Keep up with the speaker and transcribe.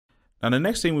Now, the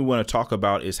next thing we want to talk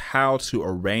about is how to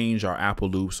arrange our Apple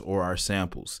loops or our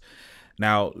samples.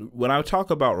 Now, when I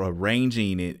talk about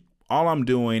arranging it, all I'm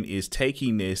doing is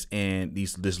taking this and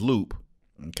this loop,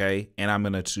 okay, and I'm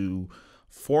going to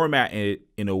format it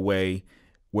in a way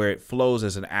where it flows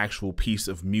as an actual piece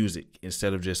of music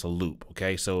instead of just a loop,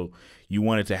 okay? So you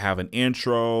want it to have an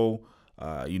intro,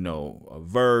 a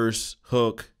verse,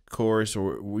 hook, chorus,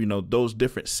 or, those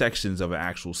different sections of an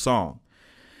actual song.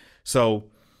 So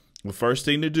the first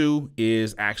thing to do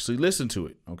is actually listen to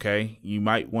it, okay? You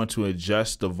might want to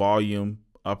adjust the volume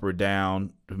up or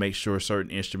down to make sure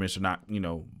certain instruments are not,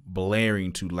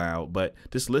 blaring too loud, but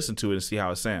just listen to it and see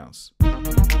how it sounds.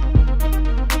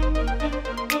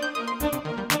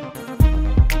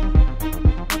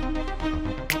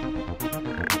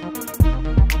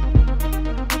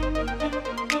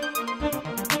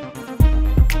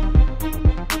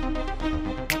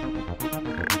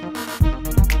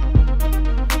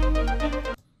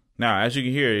 Now, as you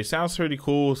can hear, it sounds pretty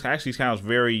cool. It actually sounds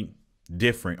very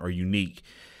different or unique.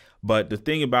 But the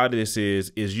thing about this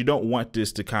is you don't want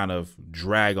this to kind of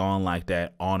drag on like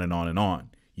that, on and on and on.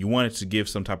 You want it to give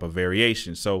some type of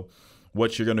variation. So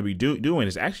what you're going to be doing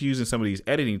is actually using some of these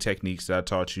editing techniques that I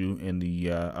taught you in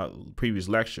the previous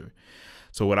lecture.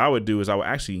 So what I would do is I would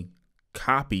actually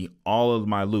copy all of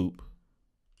my loop,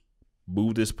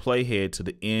 move this playhead to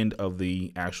the end of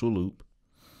the actual loop,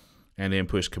 and then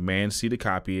push Command C to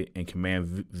copy it and Command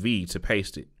V to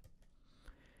paste it.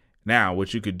 Now,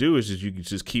 what you could do is you could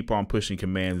just keep on pushing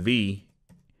Command V,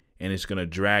 and it's going to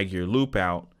drag your loop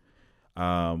out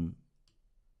a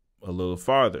little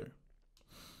farther.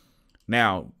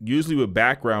 Now, usually with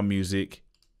background music,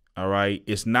 all right,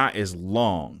 it's not as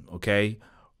long, okay?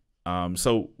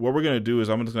 So what we're going to do is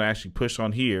I'm just going to actually push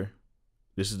on here.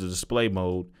 This is the display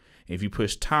mode. If you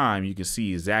push time, you can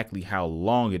see exactly how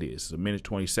long it is. It's 1 minute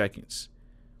 20 seconds.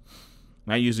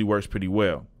 That usually works pretty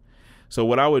well. So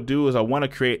what I would do is I want to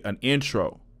create an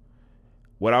intro.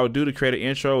 What I would do to create an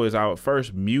intro is I would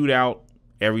first mute out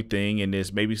everything and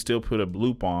just maybe still put a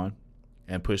loop on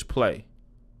and push play.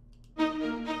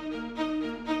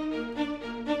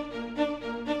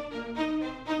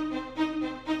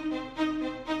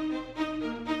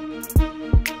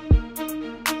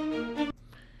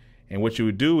 And what you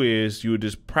would do is you would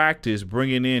just practice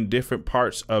bringing in different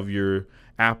parts of your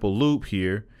Apple loop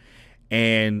here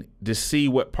and to see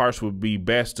what parts would be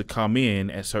best to come in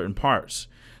at certain parts.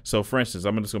 So for instance,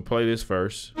 I'm just going to play this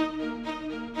first.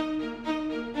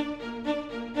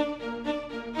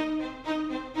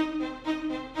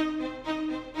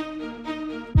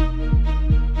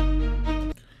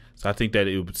 So I think that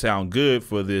it would sound good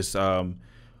for this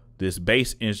this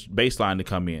bass line to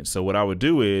come in. So what I would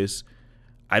do is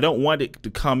I don't want it to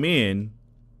come in,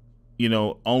 I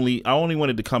only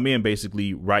want it to come in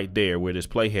basically right there where this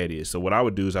playhead is. So what I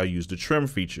would do is I use the trim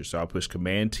feature. So I'll push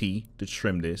Command T to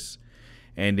trim this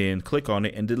and then click on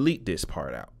it and delete this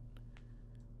part out.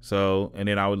 So, and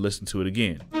then I would listen to it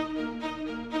again.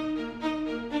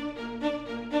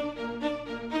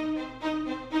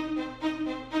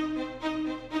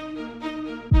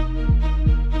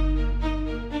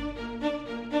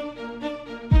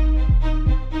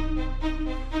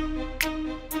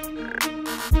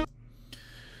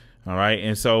 All right,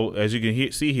 and so as you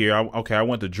can see here, I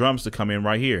want the drums to come in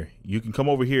right here. You can come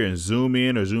over here and zoom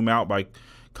in or zoom out by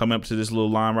coming up to this little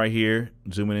line right here,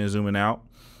 zooming in, zooming out.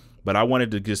 But I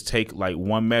wanted to just take like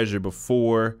one measure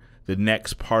before the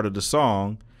next part of the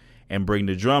song and bring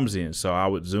the drums in. So I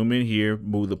would zoom in here,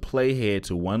 move the playhead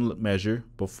to one measure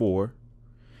before,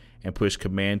 and push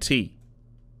Command T.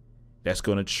 That's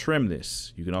going to trim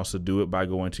this. You can also do it by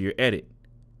going to your edit,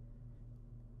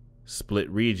 split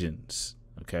regions.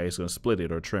 Okay, it's going to split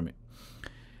it or trim it.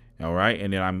 All right,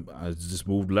 and then I just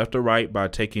moved left or right by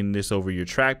taking this over your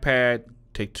trackpad.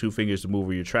 Take 2 fingers to move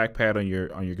over your trackpad on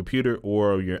your computer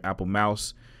or your Apple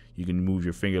mouse. You can move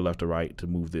your finger left or right to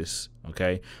move this.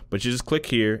 Okay, but you just click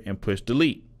here and push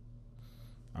delete.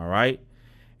 All right,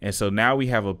 and so now we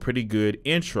have a pretty good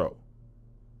intro.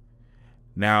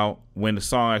 Now, when the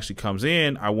song actually comes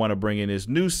in, I want to bring in this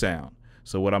new sound.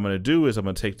 So what I'm going to do is I'm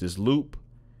going to take this loop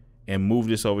and move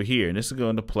this over here, and this is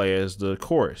going to play as the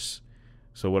chorus.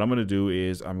 So what I'm going to do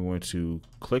is I'm going to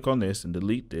click on this and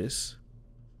delete this,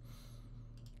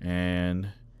 and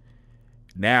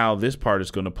now this part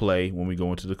is going to play when we go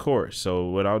into the chorus. So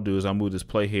what I'll do is I'll move this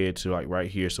playhead to like right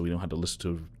here, so we don't have to listen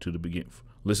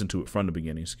to it from the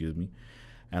beginning. Excuse me,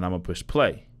 and I'm gonna push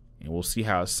play, and we'll see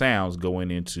how it sounds going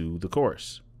into the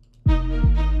chorus.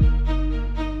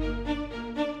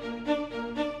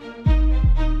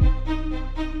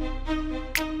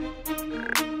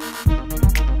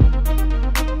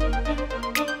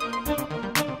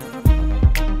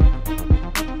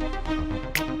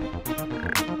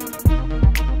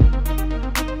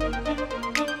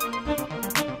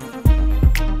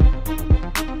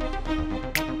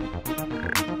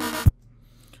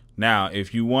 Now,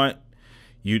 if you want,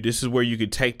 this is where you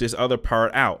could take this other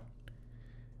part out.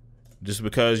 Just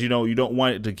because, you don't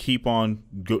want it to keep on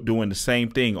doing the same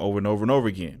thing over and over and over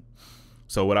again.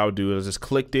 So what I would do is just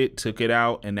clicked it, took it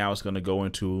out, and now it's going to go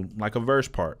into like a verse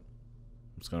part.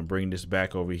 I'm just going to bring this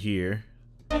back over here.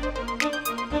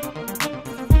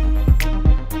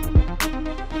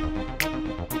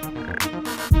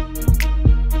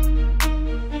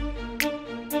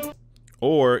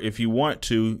 Or if you want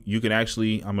to, you can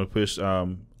actually, I'm going to push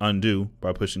undo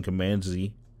by pushing Command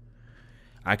Z.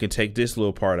 I can take this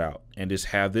little part out and just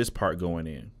have this part going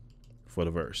in for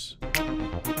the verse.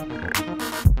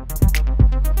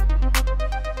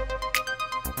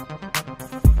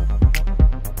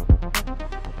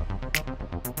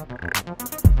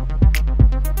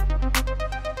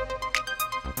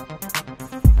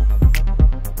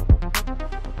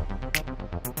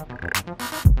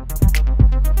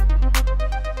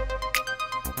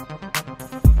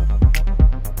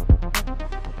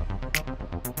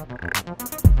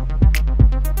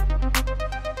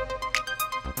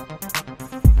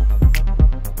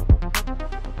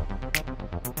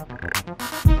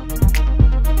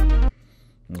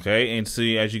 Okay, and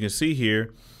see, as you can see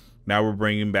here, now we're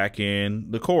bringing back in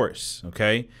the chorus.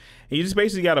 Okay, and you just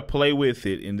basically got to play with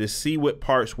it and just see what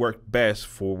parts work best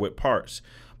for what parts.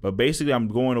 But basically, I'm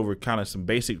going over kind of some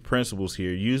basic principles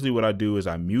here. Usually, what I do is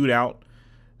I mute out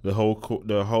the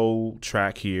whole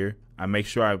track here. I make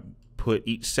sure I put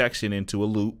each section into a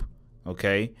loop.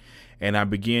 Okay, and I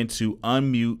begin to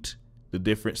unmute the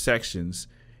different sections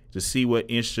to see what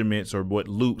instruments or what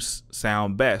loops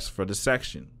sound best for the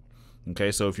section.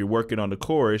 Okay, so if you're working on the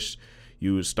chorus,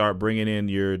 you would start bringing in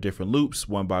your different loops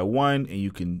one by one, and you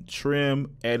can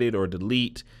trim, edit, or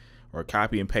delete, or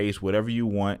copy and paste whatever you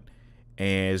want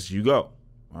as you go.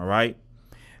 All right.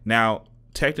 Now,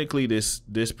 technically, this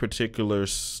particular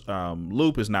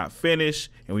loop is not finished,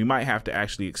 and we might have to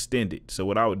actually extend it. So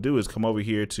what I would do is come over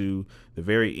here to the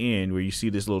very end where you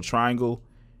see this little triangle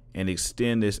and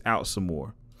extend this out some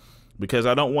more, because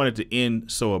I don't want it to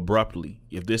end so abruptly.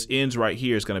 If this ends right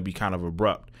here, it's going to be kind of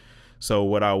abrupt. So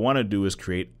what I want to do is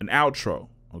create an outro,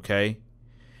 okay?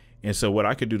 And so what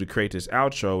I could do to create this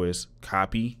outro is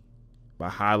copy by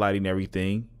highlighting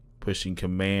everything, pushing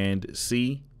Command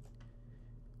C,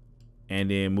 and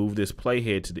then move this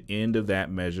playhead to the end of that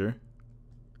measure,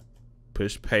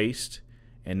 push paste,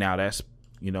 and now that's,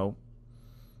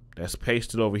 that's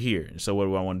pasted over here. And so what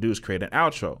I want to do is create an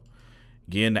outro.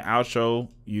 Again, the outro,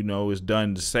 is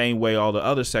done the same way all the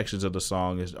other sections of the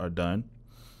song are done.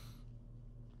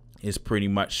 It's pretty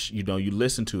much, you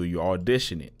listen to it, you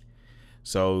audition it.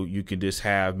 So you can just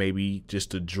have maybe just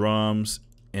the drums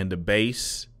and the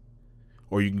bass,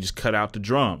 or you can just cut out the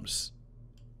drums.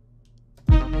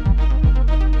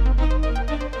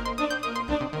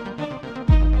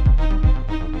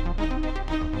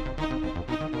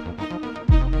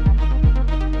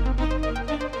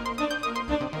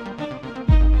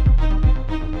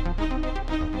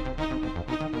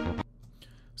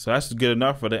 So that's good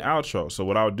enough for the outro. So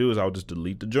what I would do is I would just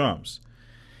delete the drums.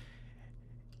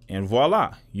 And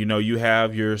voila, you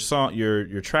have your song,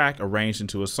 your track arranged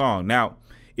into a song. Now,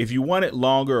 if you want it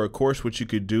longer, of course, what you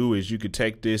could do is you could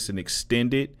take this and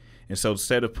extend it. And so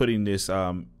instead of putting this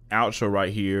outro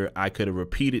right here, I could have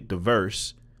repeated the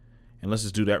verse. And let's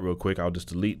just do that real quick. I'll just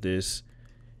delete this,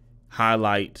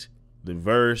 highlight the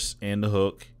verse and the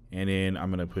hook, and then I'm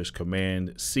going to push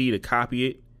Command C to copy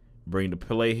it, bring the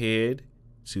playhead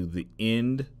to the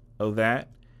end of that,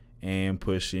 and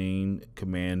pushing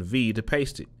Command V to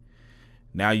paste it.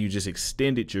 Now you just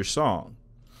extended your song.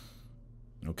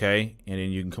 Okay, and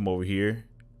then you can come over here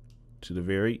to the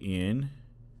very end,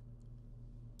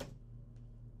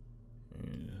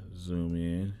 zoom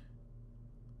in,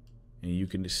 and you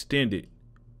can extend it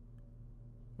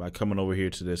by coming over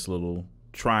here to this little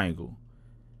triangle.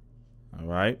 All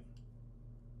right,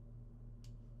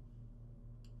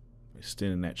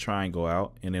 extending that triangle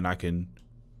out, and then I can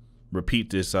repeat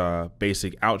this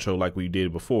basic outro like we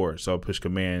did before. So I'll push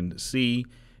Command C,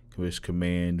 push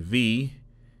Command V,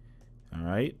 all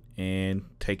right, and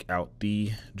take out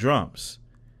the drums.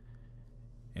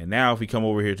 And now if we come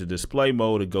over here to display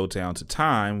mode and go down to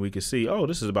time, we can see, oh,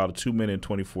 this is about a 2-minute and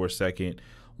 24-second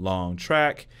long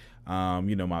track.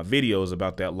 My video is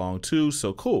about that long too,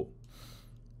 so cool.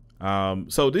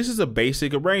 So this is a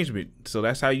basic arrangement. So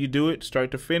that's how you do it,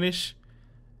 start to finish.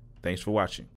 Thanks for watching.